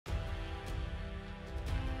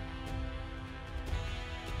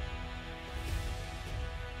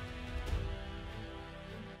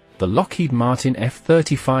The Lockheed Martin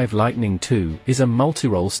F-35 Lightning II is a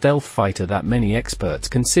multi-role stealth fighter that many experts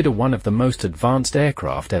consider one of the most advanced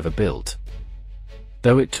aircraft ever built.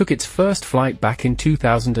 Though it took its first flight back in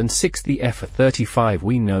 2006, the F-35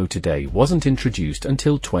 we know today wasn't introduced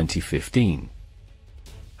until 2015.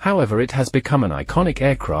 However, it has become an iconic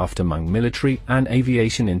aircraft among military and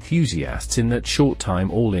aviation enthusiasts in that short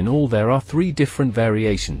time. All in all, there are 3 different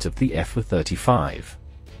variations of the F-35.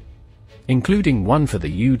 Including one for the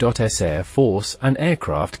U.S Air Force, an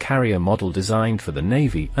aircraft carrier model designed for the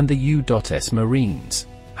Navy, and the U.S Marines.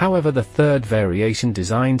 However, the third variation,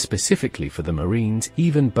 designed specifically for the Marines,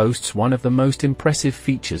 even boasts one of the most impressive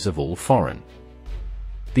features of all foreign: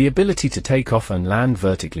 the ability to take off and land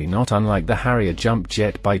vertically, not unlike the Harrier jump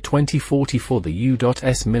jet by 2044 the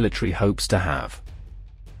U.S military hopes to have.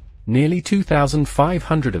 Nearly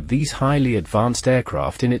 2,500 of these highly advanced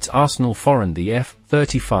aircraft in its arsenal. Foreign, the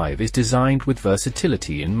F-35 is designed with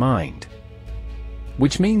versatility in mind,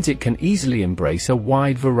 which means it can easily embrace a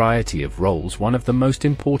wide variety of roles. One of the most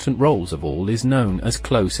important roles of all is known as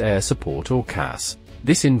close air support, or CAS.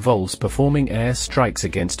 This involves performing air strikes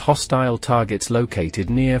against hostile targets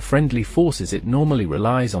located near friendly forces. It normally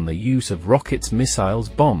relies on the use of rockets, missiles,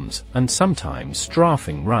 bombs, and sometimes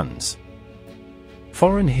strafing runs.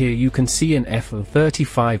 Foreign, here you can see an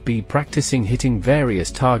F-35B practicing hitting various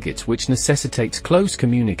targets, which necessitates close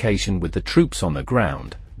communication with the troops on the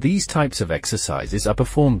ground. These types of exercises are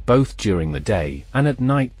performed both during the day and at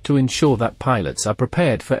night to ensure that pilots are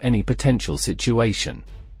prepared for any potential situation.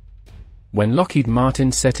 When Lockheed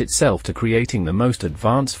Martin set itself to creating the most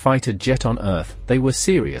advanced fighter jet on Earth, they were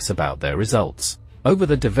serious about their results. Over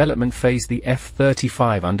the development phase, the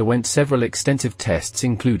F-35 underwent several extensive tests,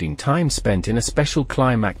 including time spent in a special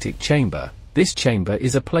climactic chamber. This chamber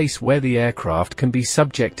is a place where the aircraft can be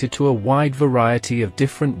subjected to a wide variety of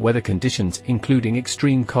different weather conditions, including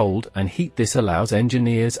extreme cold and heat. This allows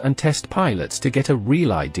engineers and test pilots to get a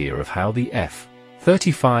real idea of how the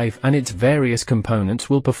F-35 and its various components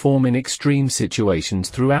will perform in extreme situations.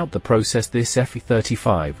 Throughout the process, this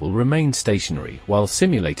F-35 will remain stationary while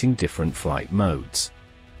simulating different flight modes,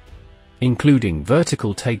 including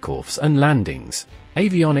vertical takeoffs and landings.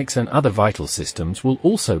 Avionics and other vital systems will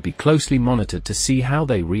also be closely monitored to see how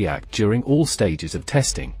they react during all stages of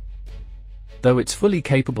testing. Though it's fully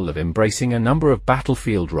capable of embracing a number of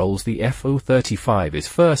battlefield roles, the F-35 is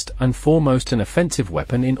first and foremost an offensive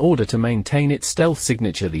weapon. In order to maintain its stealth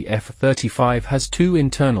signature, the F-35 has 2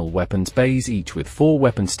 internal weapons bays, each with 4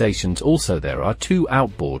 weapon stations. Also, there are 2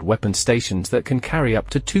 outboard weapon stations that can carry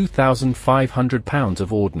up to 2,500 pounds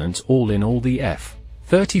of ordnance. All in all, the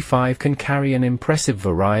F-35 can carry an impressive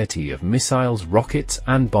variety of missiles, rockets,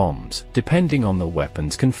 and bombs, depending on the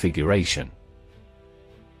weapon's configuration.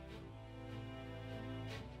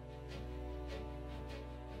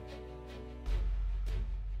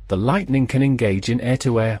 The Lightning can engage in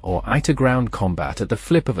air-to-air or eye-to-ground combat at the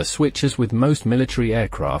flip of a switch. As with most military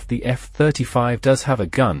aircraft, the F-35 does have a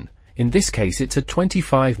gun. In this case, it's a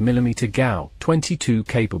 25mm GAU-22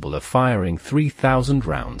 capable of firing 3,000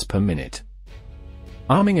 rounds per minute.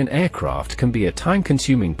 Arming an aircraft can be a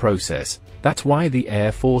time-consuming process. That's why the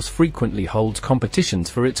Air Force frequently holds competitions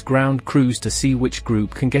for its ground crews to see which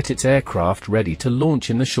group can get its aircraft ready to launch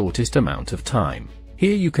in the shortest amount of time.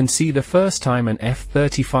 Here you can see the first time an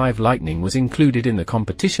F-35 Lightning was included in the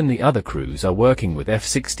competition. The other crews are working with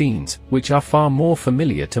F-16s, which are far more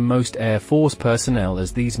familiar to most Air Force personnel,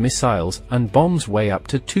 as these missiles and bombs weigh up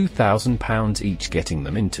to 2,000 pounds each. Getting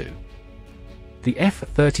them into the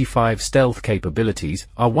F-35 stealth capabilities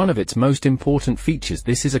are one of its most important features.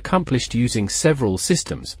 This is accomplished using several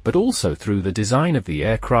systems, but also through the design of the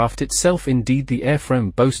aircraft itself. Indeed, the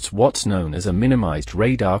airframe boasts what's known as a minimized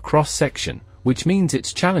radar cross-section, which means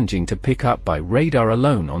it's challenging to pick up by radar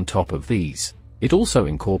alone. On top of these, it also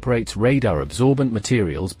incorporates radar-absorbent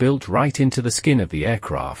materials built right into the skin of the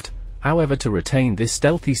aircraft. However, to retain this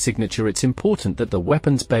stealthy signature, it's important that the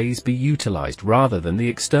weapons bays be utilized rather than the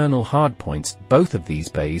external hardpoints. Both of these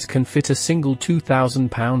bays can fit a single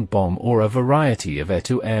 2,000-pound bomb or a variety of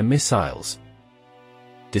air-to-air missiles.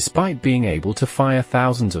 Despite being able to fire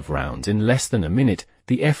thousands of rounds in less than a minute,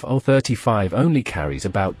 the F-35 only carries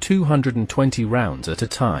about 220 rounds at a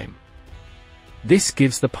time. This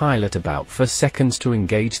gives the pilot about 4 seconds to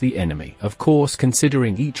engage the enemy. Of course,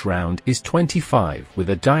 considering each round is 25 with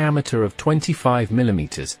a diameter of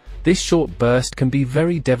 25mm, this short burst can be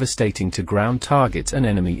very devastating to ground targets and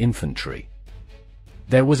enemy infantry.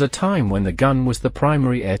 There was a time when the gun was the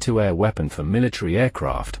primary air-to-air weapon for military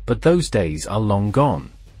aircraft, but those days are long gone.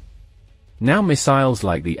 Now missiles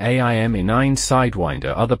like the AIM-9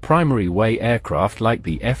 Sidewinder are the primary way aircraft like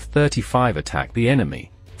the F-35 attack the enemy.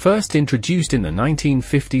 First introduced in the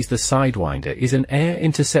 1950s, the Sidewinder is an air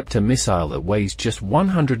interceptor missile that weighs just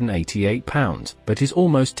 188 pounds, but is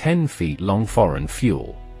almost 10 feet long. Foreign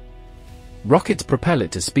fuel. Rockets propel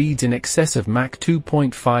it to speeds in excess of Mach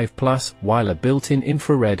 2.5+, while a built-in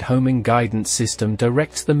infrared homing guidance system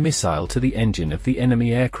directs the missile to the engine of the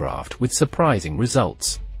enemy aircraft with surprising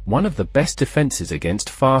results. One of the best defenses against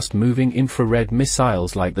fast-moving infrared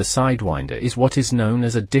missiles like the Sidewinder is what is known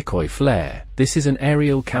as a decoy flare. This is an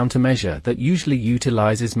aerial countermeasure that usually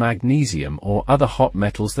utilizes magnesium or other hot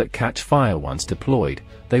metals that catch fire once deployed.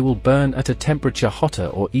 They will burn at a temperature hotter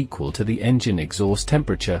or equal to the engine exhaust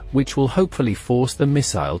temperature, which will hopefully force the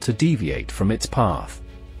missile to deviate from its path.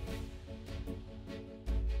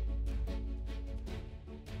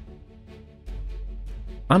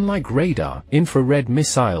 Unlike radar, infrared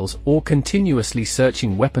missiles or continuously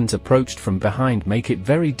searching weapons approached from behind make it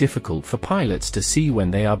very difficult for pilots to see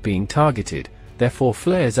when they are being targeted. Therefore,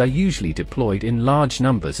 flares are usually deployed in large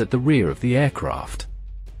numbers at the rear of the aircraft.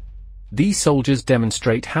 These soldiers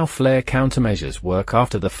demonstrate how flare countermeasures work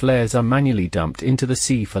after the flares are manually dumped into the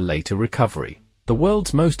sea for later recovery. The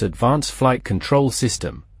world's most advanced flight control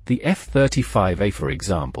system, the F-35A for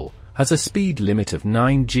example, has a speed limit of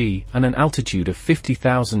 9 G and an altitude of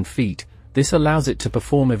 50,000 feet. This allows it to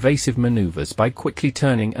perform evasive maneuvers by quickly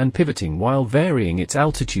turning and pivoting while varying its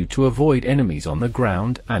altitude to avoid enemies on the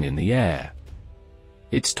ground and in the air.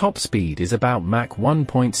 Its top speed is about Mach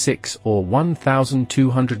 1.6 or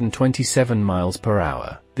 1,227 miles per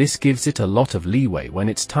hour. This gives it a lot of leeway when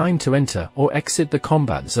it's time to enter or exit the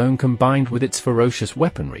combat zone. Combined with its ferocious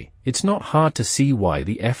weaponry, it's not hard to see why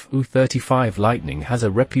the F-35 Lightning has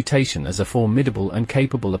a reputation as a formidable and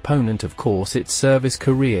capable opponent. Of course, its service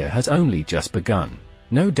career has only just begun.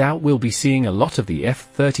 No doubt we'll be seeing a lot of the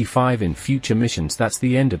F-35 in future missions. That's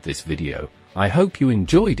the end of this video. I hope you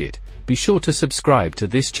enjoyed it. Be sure to subscribe to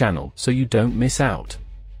this channel so you don't miss out.